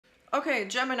Okay,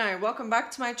 Gemini, welcome back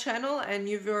to my channel, and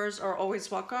new viewers are always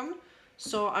welcome.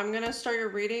 So I'm gonna start your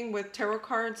reading with tarot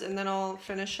cards, and then I'll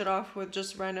finish it off with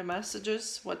just random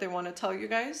messages, what they want to tell you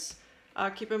guys.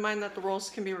 Keep in mind that the roles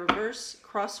can be reversed.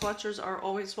 Cross watchers are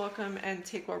always welcome, and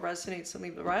take what resonates and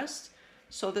leave the rest.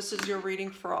 So this is your reading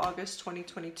for August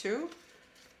 2022.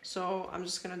 So I'm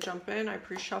just gonna jump in. I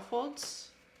pre-shuffled.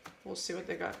 We'll see what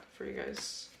they got for you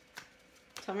guys.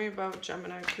 Tell me about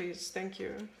Gemini, please. Thank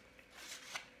you.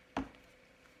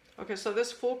 Okay, so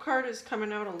this Fool card is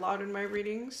coming out a lot in my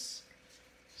readings.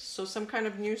 So some kind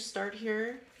of new start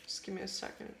here. Just give me a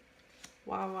second.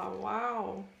 Wow, wow,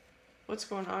 wow. What's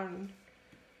going on?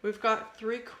 We've got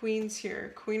three queens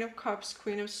here. Queen of Cups,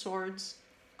 Queen of Swords,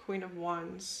 Queen of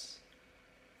Wands.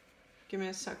 Give me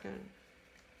a second.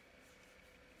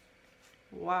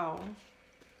 Wow.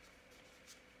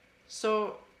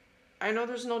 So I know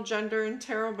there's no gender in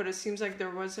tarot, but it seems like there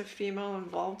was a female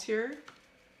involved here.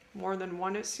 More than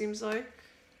one, it seems like.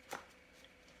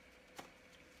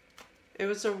 It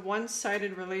was a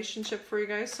one-sided relationship for you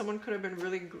guys. Someone could have been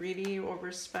really greedy,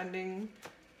 overspending,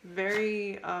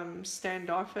 very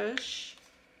standoffish,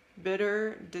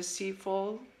 bitter,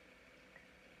 deceitful,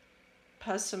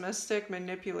 pessimistic,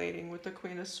 manipulating with the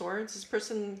Queen of Swords. This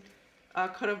person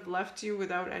could have left you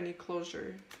without any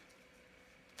closure.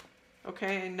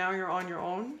 Okay, and now you're on your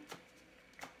own.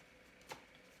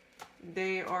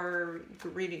 They are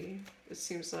greedy, it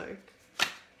seems like.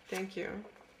 Thank you.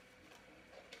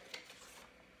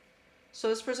 So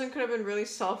this person could have been really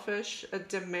selfish, a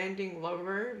demanding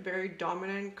lover, very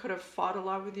dominant, could have fought a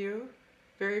lot with you,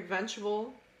 very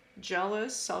vengeful,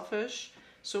 jealous, selfish.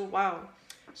 So wow.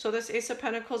 So this Ace of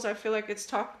Pentacles, I feel like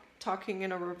it's talking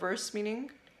in a reverse meaning.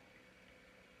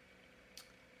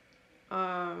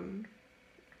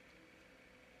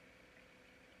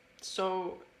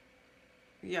 So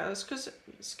yeah, that's because,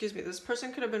 excuse me, this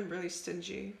person could have been really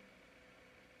stingy.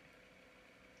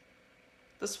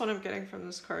 That's what I'm getting from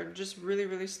this card. Just really,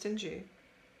 really stingy.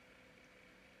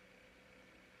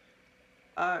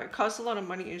 It caused a lot of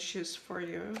money issues for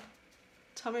you.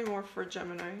 Tell me more for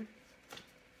Gemini.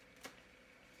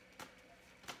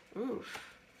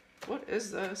 Oof. What is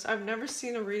this? I've never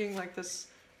seen a reading like this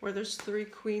where there's three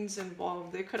queens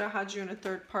involved. They could have had you in a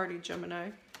third party, Gemini.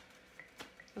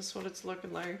 That's what it's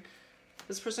looking like.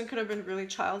 This person could have been really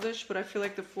childish, but I feel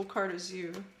like the Fool card is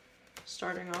you.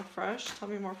 Starting off fresh. Tell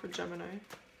me more for Gemini.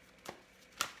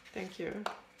 Thank you.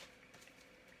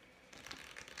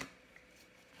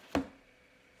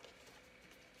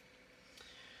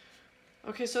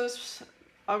 Okay, so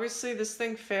obviously this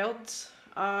thing failed.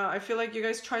 I feel like you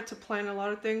guys tried to plan a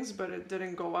lot of things, but it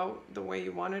didn't go out the way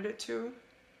you wanted it to.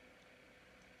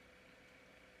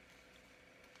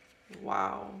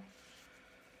 Wow.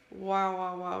 Wow,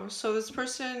 wow, wow. So this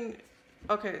person,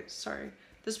 okay, sorry.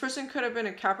 This person could have been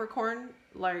a Capricorn,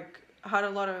 like had a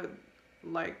lot of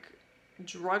like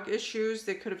drug issues.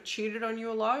 They could have cheated on you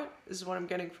a lot, is what I'm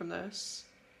getting from this.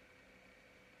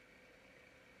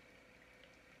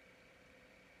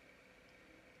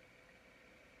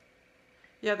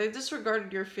 Yeah, they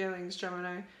disregarded your feelings,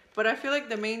 Gemini. But I feel like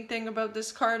the main thing about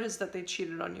this card is that they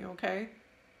cheated on you, okay?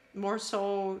 More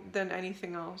so than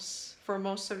anything else. For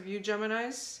most of you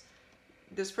Geminis,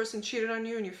 this person cheated on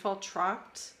you and you felt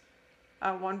trapped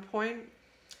at one point.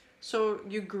 So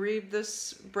you grieved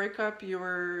this breakup. You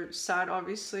were sad,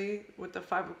 obviously, with the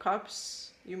Five of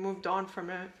Cups. You moved on from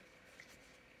it.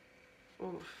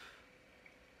 Oof.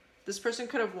 This person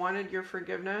could have wanted your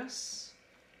forgiveness.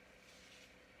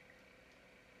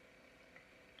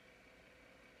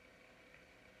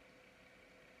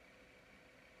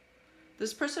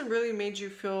 This person really made you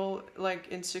feel like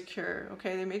insecure,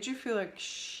 okay? They made you feel like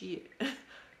shit.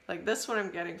 Like, that's what I'm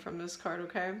getting from this card,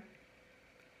 okay?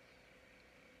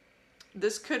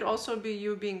 This could also be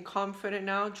you being confident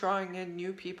now, drawing in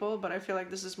new people, but I feel like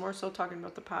this is more so talking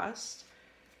about the past.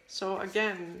 So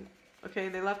again, okay,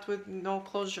 they left with no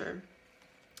closure.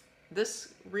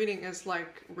 This reading is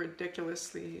like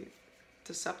ridiculously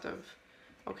deceptive,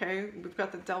 okay? We've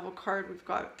got the Devil card. We've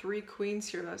got three queens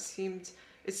here that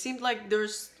it seemed like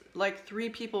there's like three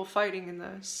people fighting in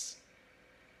this.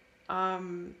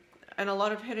 And a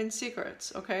lot of hidden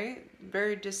secrets, okay?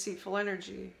 Very deceitful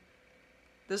energy.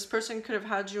 This person could have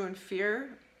had you in fear,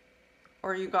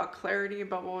 or you got clarity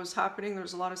about what was happening. There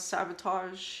was a lot of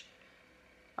sabotage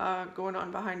going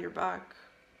on behind your back.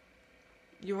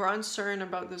 You were uncertain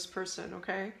about this person,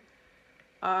 okay?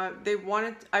 I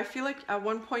feel like at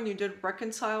one point you did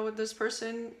reconcile with this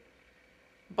person,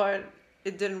 but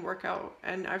it didn't work out.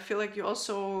 And I feel like you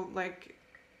also, like,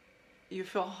 you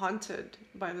feel haunted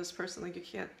by this person. Like,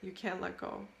 you can't let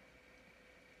go.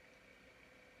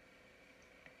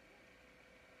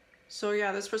 So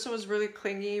yeah, this person was really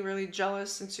clingy, really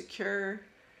jealous, insecure.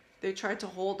 They tried to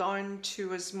hold on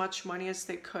to as much money as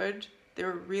they could. They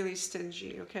were really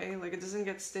stingy, okay? Like, it doesn't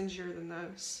get stingier than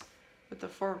this with the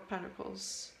Four of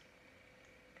Pentacles.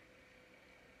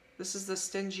 This is the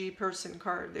stingy person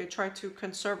card. They try to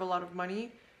conserve a lot of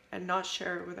money and not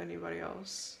share it with anybody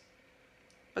else.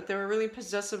 But they were really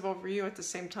possessive over you at the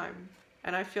same time.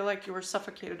 And I feel like you were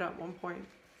suffocated at one point.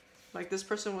 Like, this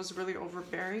person was really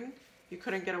overbearing. You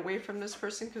couldn't get away from this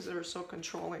person because they were so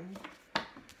controlling.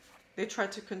 They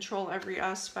tried to control every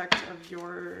aspect of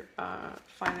your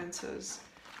finances.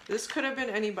 This could have been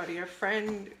anybody, a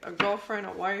friend, a girlfriend,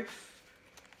 a wife,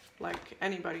 like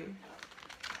anybody.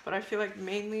 But I feel like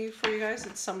mainly for you guys,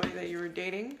 it's somebody that you were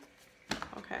dating.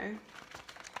 Okay.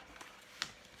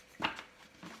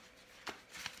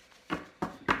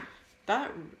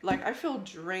 That, like, I feel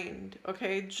drained,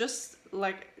 okay? Just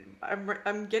like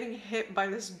I'm getting hit by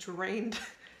this drained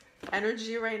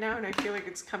energy right now, and I feel like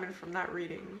it's coming from that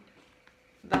reading.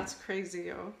 That's crazy,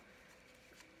 yo.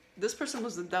 This person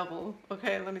was the devil,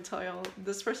 okay? Let me tell y'all.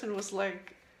 This person was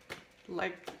like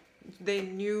they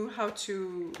knew how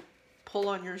to pull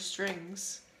on your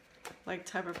strings, like,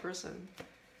 type of person.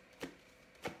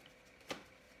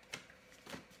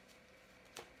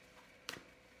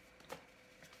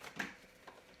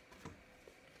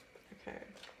 Okay.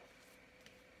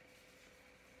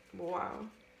 Wow.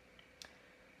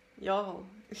 Y'all,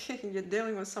 you're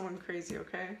dealing with someone crazy,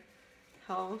 okay?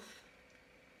 Health.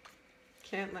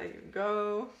 Can't let you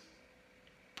go.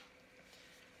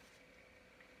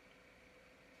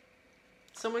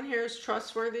 Someone here is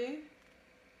trustworthy.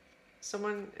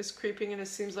 Someone is creeping, and it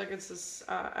seems like it's this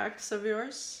ex of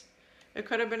yours. It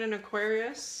could have been an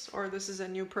Aquarius, or this is a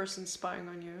new person spying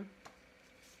on you.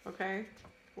 Okay?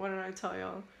 What did I tell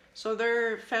y'all? So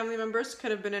their family members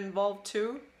could have been involved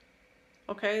too.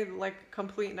 Okay? Like,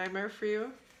 complete nightmare for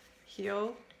you.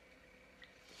 Heal.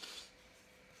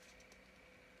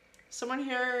 Someone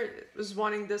here is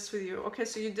wanting this with you. Okay,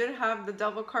 so you did have the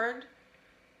Devil card,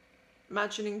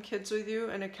 imagining kids with you,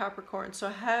 and a Capricorn. So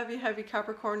heavy, heavy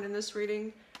Capricorn in this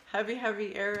reading. Heavy,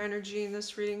 heavy air energy in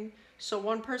this reading. So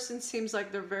one person seems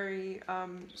like they're very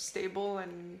stable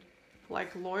and,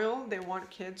 like, loyal. They want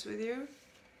kids with you.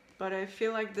 But I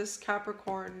feel like this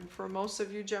Capricorn, for most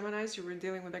of you Geminis, you were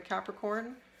dealing with a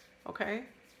Capricorn. Okay?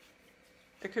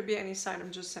 It could be any sign,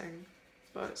 I'm just saying.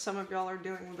 But some of y'all are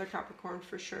dealing with a Capricorn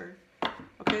for sure.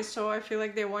 Okay, so I feel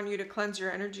like they want you to cleanse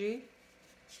your energy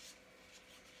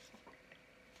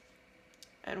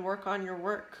and work on your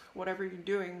work, whatever you're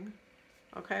doing.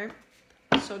 Okay?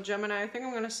 So Gemini, I think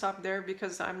I'm going to stop there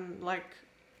because I'm like,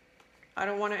 I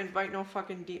don't want to invite no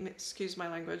fucking demon, excuse my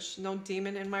language, no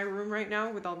demon in my room right now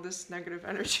with all this negative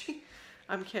energy.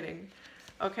 I'm kidding.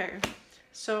 Okay,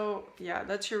 so yeah,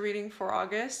 that's your reading for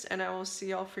August, and I will see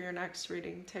y'all for your next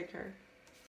reading. Take care.